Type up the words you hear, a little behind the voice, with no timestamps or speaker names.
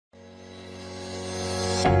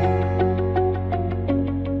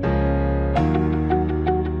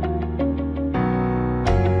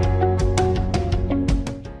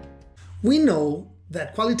We know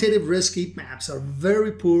that qualitative risk heat maps are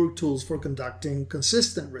very poor tools for conducting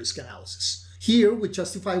consistent risk analysis. Here, we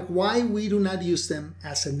justify why we do not use them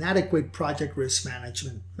as an adequate project risk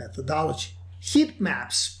management methodology. Heat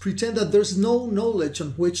maps pretend that there's no knowledge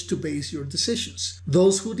on which to base your decisions.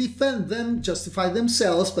 Those who defend them justify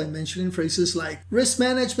themselves by mentioning phrases like, risk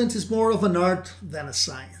management is more of an art than a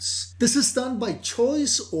science. This is done by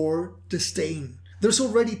choice or disdain. There's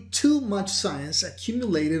already too much science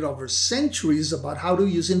accumulated over centuries about how to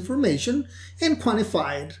use information and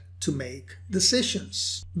quantify it to make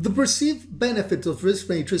decisions. The perceived benefit of risk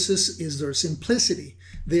matrices is their simplicity.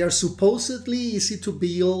 They are supposedly easy to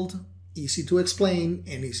build, easy to explain,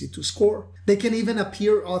 and easy to score. They can even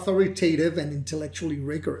appear authoritative and intellectually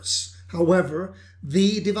rigorous. However,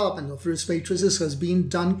 the development of risk matrices has been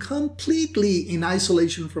done completely in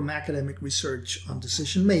isolation from academic research on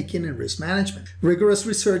decision-making and risk management. Rigorous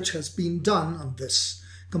research has been done on this,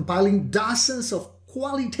 compiling dozens of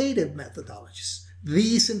qualitative methodologies.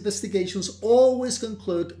 These investigations always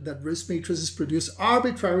conclude that risk matrices produce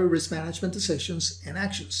arbitrary risk management decisions and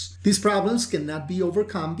actions. These problems cannot be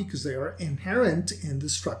overcome because they are inherent in the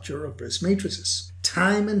structure of risk matrices.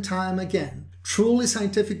 Time and time again, truly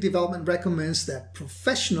scientific development recommends that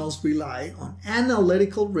professionals rely on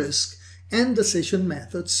analytical risk and decision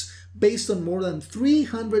methods based on more than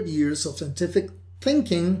 300 years of scientific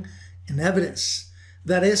thinking and evidence.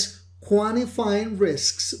 That is, quantifying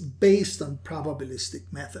risks based on probabilistic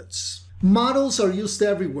methods. Models are used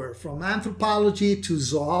everywhere, from anthropology to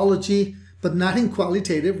zoology, but not in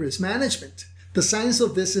qualitative risk management. The science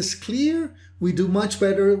of this is clear. We do much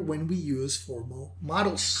better when we use formal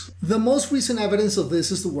models. The most recent evidence of this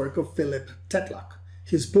is the work of Philip Tetlock.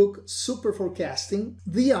 His book, Super Forecasting: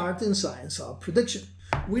 The Art and Science of Prediction.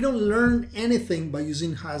 We don't learn anything by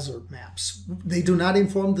using hazard maps. They do not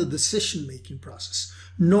inform the decision-making process,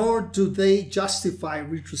 nor do they justify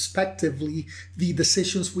retrospectively the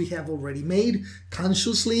decisions we have already made,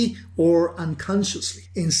 consciously or unconsciously.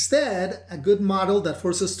 Instead, a good model that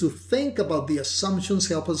forces us to think about the assumptions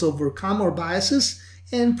helps us overcome our biases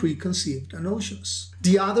and preconceived notions.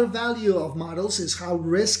 The other value of models is how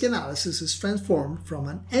risk analysis is transformed from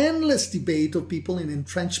an endless debate of people in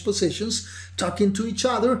entrenched positions talking to each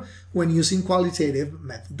other when using qualitative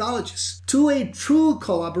methodologies to a true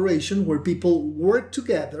collaboration where people work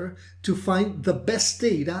together to find the best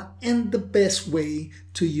data and the best way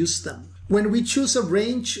to use them. When we choose a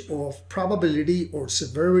range of probability or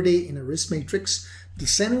severity in a risk matrix,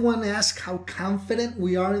 does anyone ask how confident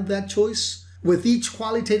we are in that choice? With each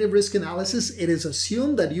qualitative risk analysis, it is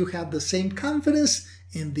assumed that you have the same confidence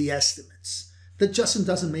in the estimates. That just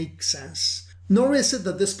doesn't make sense. Nor is it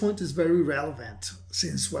that this point is very relevant,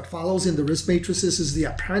 since what follows in the risk matrices is the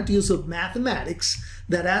apparent use of mathematics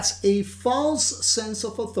that adds a false sense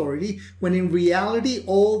of authority when in reality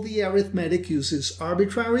all the arithmetic use is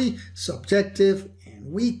arbitrary, subjective, and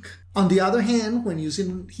weak. On the other hand, when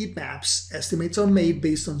using heat maps, estimates are made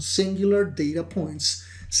based on singular data points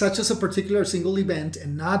such as a particular single event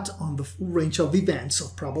and not on the full range of events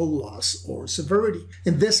of probable loss or severity.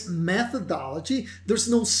 In this methodology, there's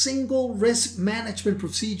no single risk management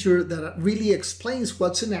procedure that really explains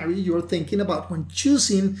what scenario you're thinking about when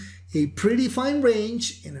choosing a predefined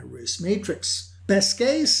range in a risk matrix. Best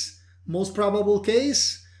case, most probable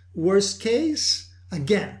case, worst case.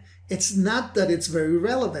 Again, it's not that it's very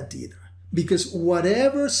relevant either, because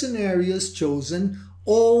whatever scenario is chosen,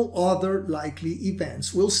 all other likely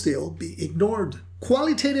events will still be ignored.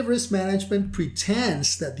 Qualitative risk management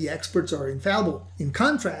pretends that the experts are infallible. In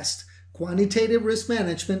contrast, quantitative risk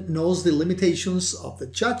management knows the limitations of the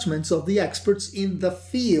judgments of the experts in the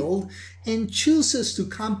field and chooses to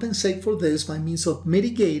compensate for this by means of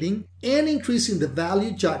mitigating and increasing the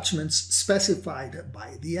value judgments specified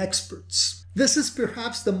by the experts. This is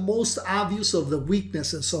perhaps the most obvious of the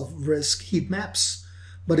weaknesses of risk heat maps.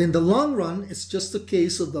 But in the long run, it's just a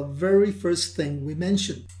case of the very first thing we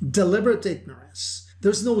mentioned, deliberate ignorance.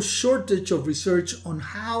 There's no shortage of research on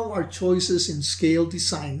how our choices in scale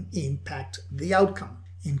design impact the outcome.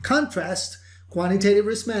 In contrast, quantitative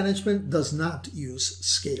risk management does not use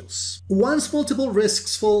scales. Once multiple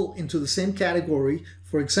risks fall into the same category,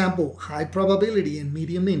 for example, high probability and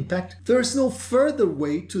medium impact, there's no further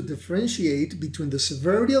way to differentiate between the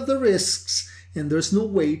severity of the risks, and there's no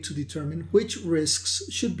way to determine which risks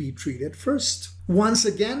should be treated first. Once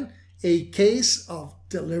again, a case of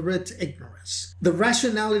deliberate ignorance. The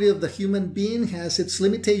rationality of the human being has its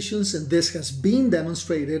limitations, and this has been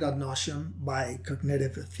demonstrated ad nauseam by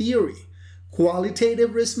cognitive theory.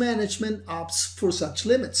 Qualitative risk management opts for such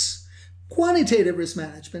limits. Quantitative risk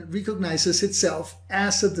management recognizes itself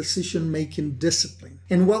as a decision-making discipline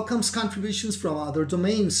and welcomes contributions from other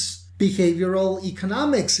domains. Behavioral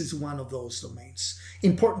economics is one of those domains.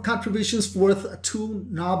 Important contributions worth 2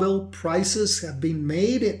 Nobel Prizes have been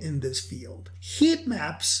made in this field. Heat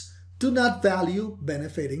maps do not value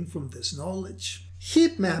benefiting from this knowledge.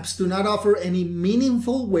 Heat maps do not offer any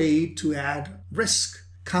meaningful way to add risk.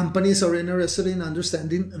 Companies are interested in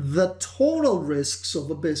understanding the total risks of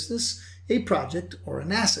a business, a project, or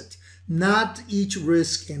an asset, not each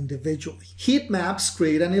risk individually. Heat maps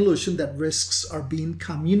create an illusion that risks are being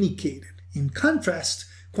communicated. In contrast,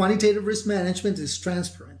 quantitative risk management is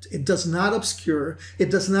transparent. It does not obscure,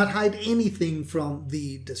 it does not hide anything from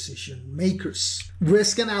the decision makers.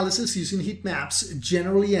 Risk analysis using heat maps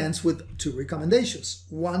generally ends with 2 recommendations,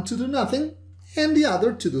 one to do nothing and the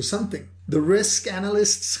other to do something. The risk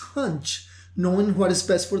analyst's hunch, knowing what is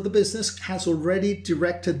best for the business, has already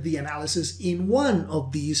directed the analysis in one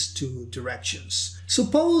of these 2 directions.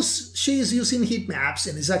 Suppose she is using heat maps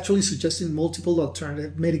and is actually suggesting multiple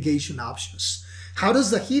alternative mitigation options. How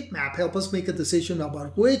does the heat map help us make a decision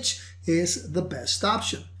about which is the best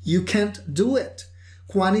option? You can't do it.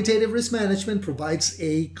 Quantitative risk management provides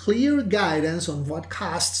a clear guidance on what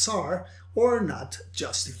costs are or not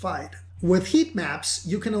justified. With heat maps,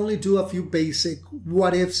 you can only do a few basic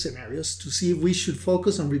what-if scenarios to see if we should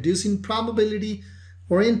focus on reducing probability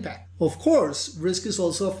or impact. Of course, risk is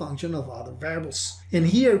also a function of other variables. And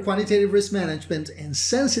here, quantitative risk management and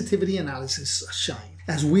sensitivity analysis shine.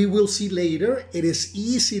 As we will see later, it is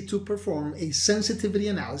easy to perform a sensitivity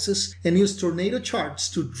analysis and use tornado charts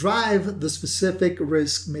to drive the specific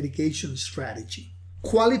risk mitigation strategy.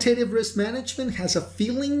 Qualitative risk management has a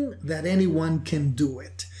feeling that anyone can do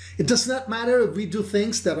it. It does not matter if we do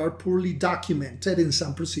things that are poorly documented in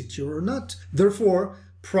some procedure or not. Therefore,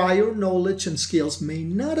 prior knowledge and skills may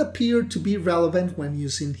not appear to be relevant when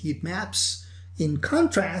using heat maps. In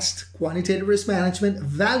contrast, quantitative risk management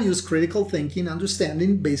values critical thinking,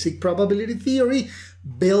 understanding basic probability theory,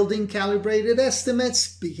 building calibrated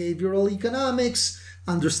estimates, behavioral economics,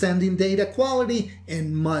 understanding data quality,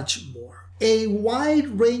 and much more. A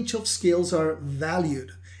wide range of skills are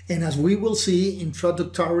valued, and as we will see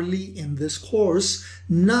introductorily in this course,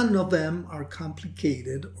 none of them are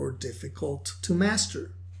complicated or difficult to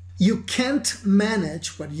master. You can't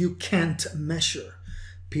manage what you can't measure.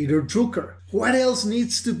 Peter Drucker. What else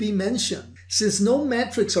needs to be mentioned? Since no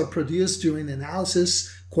metrics are produced during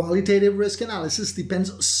analysis, qualitative risk analysis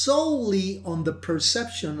depends solely on the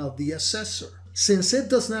perception of the assessor. Since it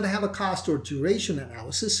does not have a cost or duration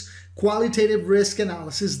analysis, qualitative risk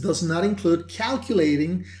analysis does not include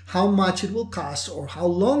calculating how much it will cost or how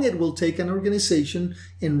long it will take an organization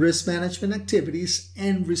in risk management activities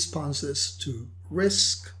and responses to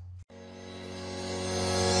risk.